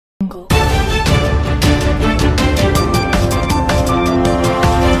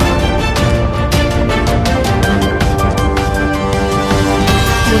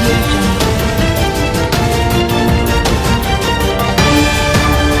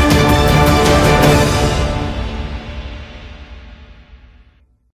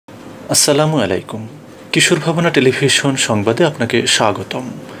আসসালামু আলাইকুম। কিশোর ভাবনা টেলিভিশন সংবাদে আপনাকে স্বাগতম।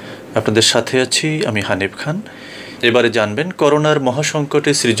 আপনাদের সাথে আছি আমি হানিফ খান। এবারে জানবেন করোনার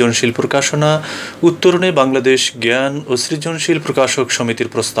মহাসংকটে সৃজনশীল প্রকাশনা উত্তরণে বাংলাদেশ জ্ঞান ও সৃজনশীল প্রকাশক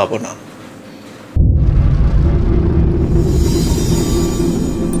সমিতির প্রস্তাবনা।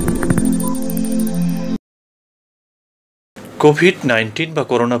 কোভিড-19 বা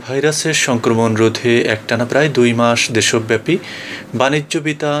করোনা ভাইরাসের সংক্রমণ রোধে একটানা প্রায় 2 মাস দেশব্যাপী বাণিজ্য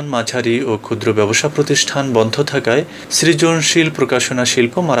বিতান, মাঝারি ও ক্ষুদ্র ব্যবসা প্রতিষ্ঠান বন্ধ থাকায় সৃজনশীল প্রকাশনা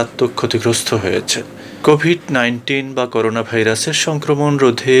শিল্প মারাত্মক ক্ষতিগ্রস্ত হয়েছে। কোভিড-19 বা করোনা ভাইরাসের সংক্রমণ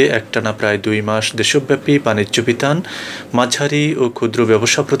রোধে একটানা প্রায় 2 মাস দেশব্যাপী বাণিজ্য বিতান, মাঝারি ও ক্ষুদ্র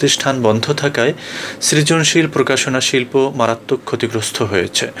ব্যবসা প্রতিষ্ঠান বন্ধ থাকায় সৃজনশীল প্রকাশনা শিল্প মারাত্মক ক্ষতিগ্রস্ত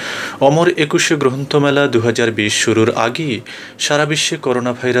হয়েছে। অমর 21 গ্রন্থমেলা 2020 শুরুর আগেই সারা বিশ্বে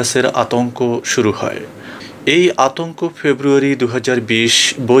করোনা ভাইরাসের আতঙ্ক শুরু হয়। এই আতঙ্ক ফেব্রুয়ারি 2020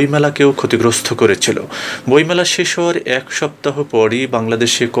 বইমেলাকেও ক্ষতিগ্রস্ত করেছিল। বইমেলা শেষ হওয়ার এক সপ্তাহ পরই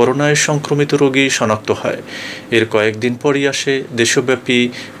বাংলাদেশে করোনায় সংক্রমিত রোগী শনাক্ত হয়। এর কয়েকদিন পরই আসে দেশব্যাপী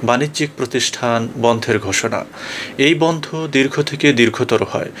বাণিজ্যিক প্রতিষ্ঠান বন্ধের ঘোষণা। এই বন্ধ দীর্ঘ থেকে দীর্ঘতর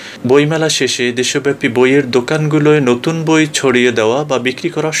হয়। বইমেলা শেষে দেশব্যাপী বইয়ের দোকানগুলোয় নতুন বই ছড়িয়ে দেওয়া বা বিক্রি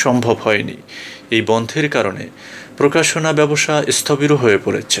করা সম্ভব হয়নি। এই বন্ধের কারণে প্রকাশনা ব্যবসা স্থবির হয়ে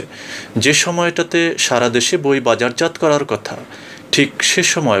পড়েছে। যে সময়টাতে সারা দেশে বই বাজারজাত করার কথা, ঠিক সে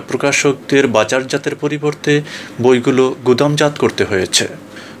সময় প্রকাশকদের বাজারজাতের পরিবর্তে বইগুলো গুদামজাত করতে হয়েছে।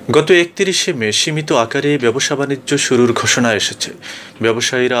 গত 31 মে সীমিত আকারে ব্যবসা বাণিজ্য শুরুর ঘোষণা এসেছে।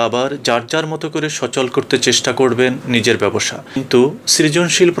 ব্যবসায়ীরা আবার যার যার মতো করে সচল করতে চেষ্টা করবেন নিজের ব্যবসা, কিন্তু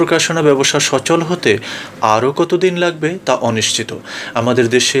সৃজনশীল প্রকাশনা ব্যবসা সচল হতে আরও কতদিন লাগবে তা অনিশ্চিত। আমাদের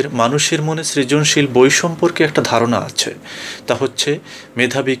দেশের মানুষের মনে সৃজনশীল বই সম্পর্কে একটা ধারণা আছে, তা হচ্ছে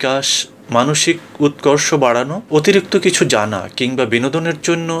মেধা বিকাশ, মানসিক উৎকর্ষ বাড়ানো, অতিরিক্ত কিছু জানা কিংবা বিনোদনের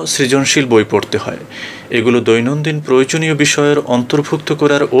জন্য সৃজনশীল বই পড়তে হয়। এগুলো দৈনন্দিন প্রয়োজনীয় বিষয়ের অন্তর্ভুক্ত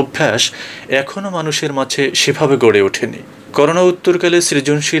করার অভ্যাস এখনও মানুষের মাঝে সেভাবে গড়ে ওঠেনি। করোনা উত্তরকালে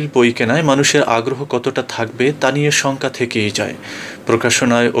সৃজনশীল বই কেনায় মানুষের আগ্রহ কতটা থাকবে তা নিয়ে শঙ্কা থেকেই যায়।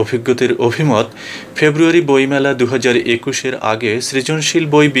 প্রকাশনায় অভিজ্ঞদের অভিমত, ফেব্রুয়ারি বইমেলা 2021 আগে সৃজনশীল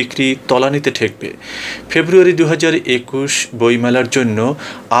বই বিক্রি তলানিতে ঠেকবে। ফেব্রুয়ারি 2021 বইমেলার জন্য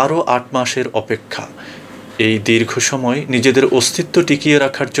আরও 8 মাসের অপেক্ষা। এই দীর্ঘ সময় নিজেদের অস্তিত্ব টিকিয়ে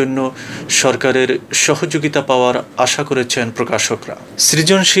রাখার জন্য সরকারের সহযোগিতা পাওয়ার আশা করেছেন প্রকাশকরা।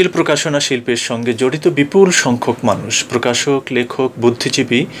 সৃজনশীল প্রকাশনা শিল্পের সঙ্গে জড়িত বিপুল সংখ্যক মানুষ, প্রকাশক, লেখক,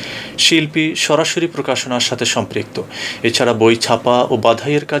 বুদ্ধিজীবী, শিল্পী সরাসরি প্রকাশনার সাথে সম্পৃক্ত। এছাড়া বই ছাপা ও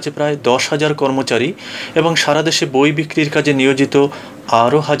বাধাইয়ের কাজে প্রায় 10,000 কর্মচারী এবং সারা দেশে বই বিক্রির কাজে নিয়োজিত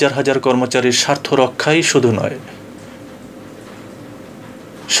আরও হাজার হাজার কর্মচারীর স্বার্থ রক্ষাই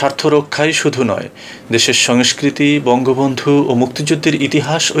শুধু নয়, দেশের সংস্কৃতি, বঙ্গবন্ধু ও মুক্তিযুদ্ধের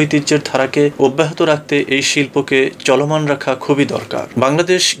ইতিহাস ঐতিহ্যের ধারাকে অব্যাহত রাখতে এই শিল্পকে চলমান রাখা খুবই দরকার।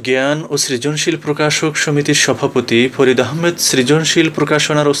 বাংলাদেশ জ্ঞান ও সৃজনশীল প্রকাশক সমিতির সভাপতি ফরিদ আহমেদ সৃজনশীল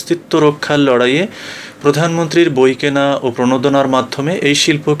প্রকাশনার অস্তিত্ব রক্ষার লড়াইয়ে প্রধানমন্ত্রীর বই কেনা ও প্রণোদনার মাধ্যমে এই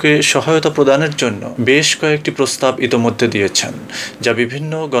শিল্পকে সহায়তা প্রদানের জন্য বেশ কয়েকটি প্রস্তাব ইতোমধ্যে দিয়েছেন, যা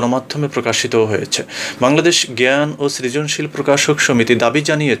বিভিন্ন গণমাধ্যমে প্রকাশিত হয়েছে। বাংলাদেশ জ্ঞান ও সৃজনশীল প্রকাশক সমিতি দাবি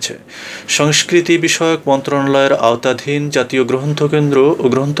জানিয়েছে, সংস্কৃতি বিষয়ক মন্ত্রণালয়ের আওতাধীন জাতীয় গ্রন্থকেন্দ্র ও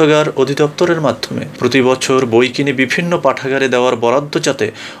গ্রন্থাগার অধিদপ্তরের মাধ্যমে প্রতি বছর বই কিনে বিভিন্ন পাঠাগারে দেওয়ার বরাদ্দ যাতে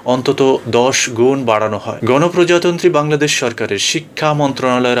অন্তত 10 গুণ বাড়ানো হয়। গণপ্রজাতন্ত্রী বাংলাদেশ সরকারের শিক্ষা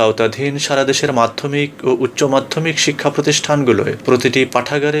মন্ত্রণালয়ের আওতাধীন সারা দেশের মাধ্যমিক ও উচ্চ মাধ্যমিক শিক্ষা প্রতিষ্ঠানগুলোয় প্রতিটি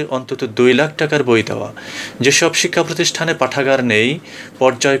পাঠাগারে অন্তত 2 লাখ টাকার বই দেওয়া। যেসব শিক্ষা প্রতিষ্ঠানে পাঠাগার নেই,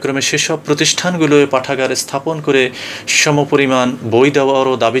 পর্যায়ক্রমে সেসব প্রতিষ্ঠানগুলোয় পাঠাগার স্থাপন করে সমপরিমাণ বই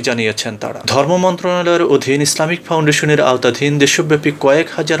দেওয়ারও দাবি জানিয়েছেন তারা। ধর্ম মন্ত্রণালয়ের অধীন ইসলামিক ফাউন্ডেশনের আওতাধীন দেশব্যাপী কয়েক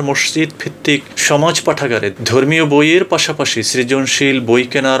হাজার মসজিদ ভিত্তিক সমাজ পাঠাগারে ধর্মীয় বইয়ের পাশাপাশি সৃজনশীল বই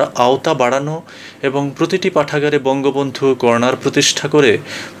কেনার আওতা বাড়ানো এবং প্রতিটি পাঠাগারে বঙ্গবন্ধু কর্নার প্রতিষ্ঠা করে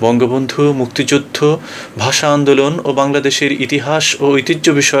বঙ্গবন্ধু, মুক্তিযুদ্ধ, ভাষা আন্দোলন ও বাংলাদেশের ইতিহাস ও ঐতিহ্য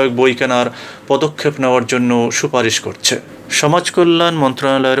বিষয়ক বই কেনার পদক্ষেপ নেওয়ার জন্য সুপারিশ করছে। সমাজ কল্যাণ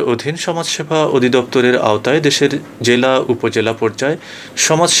মন্ত্রণালয়ের অধীন সমাজসেবা অধিদপ্তরের আওতায় দেশের জেলা, উপজেলা পর্যায়ে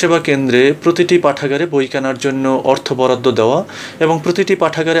সমাজসেবা কেন্দ্রে প্রতিটি পাঠাগারে বই কেনার জন্য অর্থ বরাদ্দ দেওয়া এবং প্রতিটি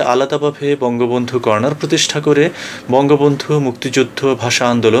পাঠাগারে আলাদাভাবে বঙ্গবন্ধু কর্নার প্রতিষ্ঠা করে বঙ্গবন্ধু, মুক্তিযুদ্ধ, ভাষা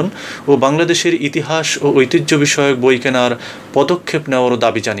আন্দোলন ও বাংলাদেশের ইতিহাস ও ঐতিহ্য বিষয়ক বই কেনার পদক্ষেপ নেওয়ারও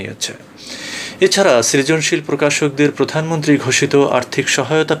দাবি জানিয়েছে। এছাড়া সৃজনশীল প্রকাশকদের প্রধানমন্ত্রী ঘোষিত আর্থিক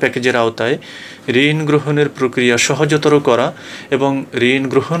সহায়তা প্যাকেজের আওতায় ঋণ গ্রহণের প্রক্রিয়া সহজতর করা এবং ঋণ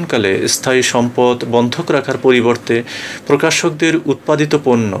গ্রহণকালে স্থায়ী সম্পদ বন্ধক রাখার পরিবর্তে প্রকাশকদের উৎপাদিত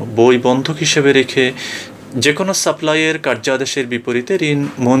পণ্য বই বন্ধক হিসেবে রেখে যে কোনো সাপ্লাইয়ের কার্যাদেশের বিপরীতে ঋণ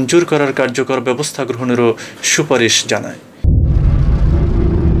মঞ্জুর করার কার্যকর ব্যবস্থা গ্রহণেরও সুপারিশ জানায়।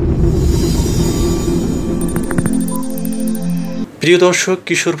 প্রিয় দর্শক,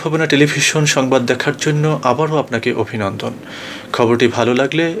 কিশোর ভাবনা টেলিভিশন সংবাদ দেখার জন্য আবারও আপনাকে অভিনন্দন। খবরটি ভালো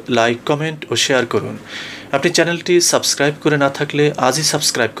লাগলে লাইক, কমেন্ট ও শেয়ার করুন। আপনি চ্যানেলটি সাবস্ক্রাইব করে না থাকলে আজই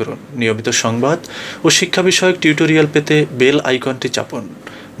সাবস্ক্রাইব করুন। নিয়মিত সংবাদ ও শিক্ষা বিষয়ক টিউটোরিয়াল পেতে বেল আইকনটি চাপুন।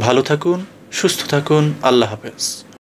 ভালো থাকুন, সুস্থ থাকুন। আল্লাহ হাফেজ।